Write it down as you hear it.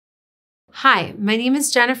Hi, my name is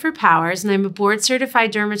Jennifer Powers, and I'm a board-certified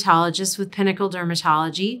dermatologist with Pinnacle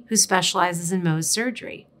Dermatology who specializes in Mohs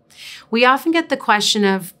surgery. We often get the question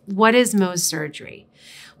of, what is Mohs surgery?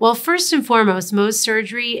 Well, first and foremost, Mohs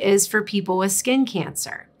surgery is for people with skin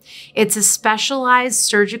cancer. It's a specialized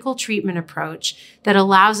surgical treatment approach that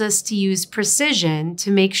allows us to use precision to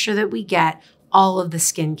make sure that we get all of the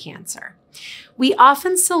skin cancer. We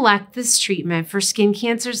often select this treatment for skin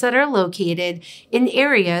cancers that are located in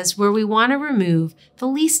areas where we want to remove the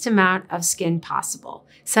least amount of skin possible,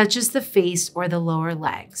 such as the face or the lower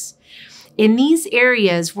legs. In these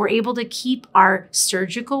areas, we're able to keep our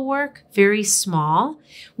surgical work very small.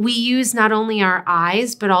 We use not only our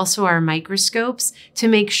eyes, but also our microscopes to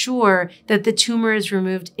make sure that the tumor is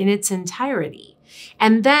removed in its entirety.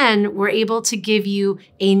 And then we're able to give you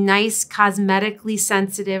a nice cosmetically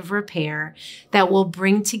sensitive repair that will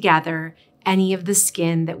bring together any of the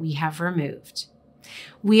skin that we have removed.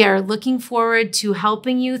 We are looking forward to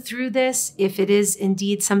helping you through this if it is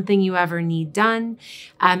indeed something you ever need done,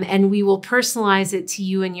 and we will personalize it to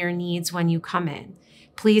you and your needs when you come in.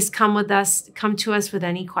 Please come to us with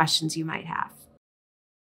any questions you might have.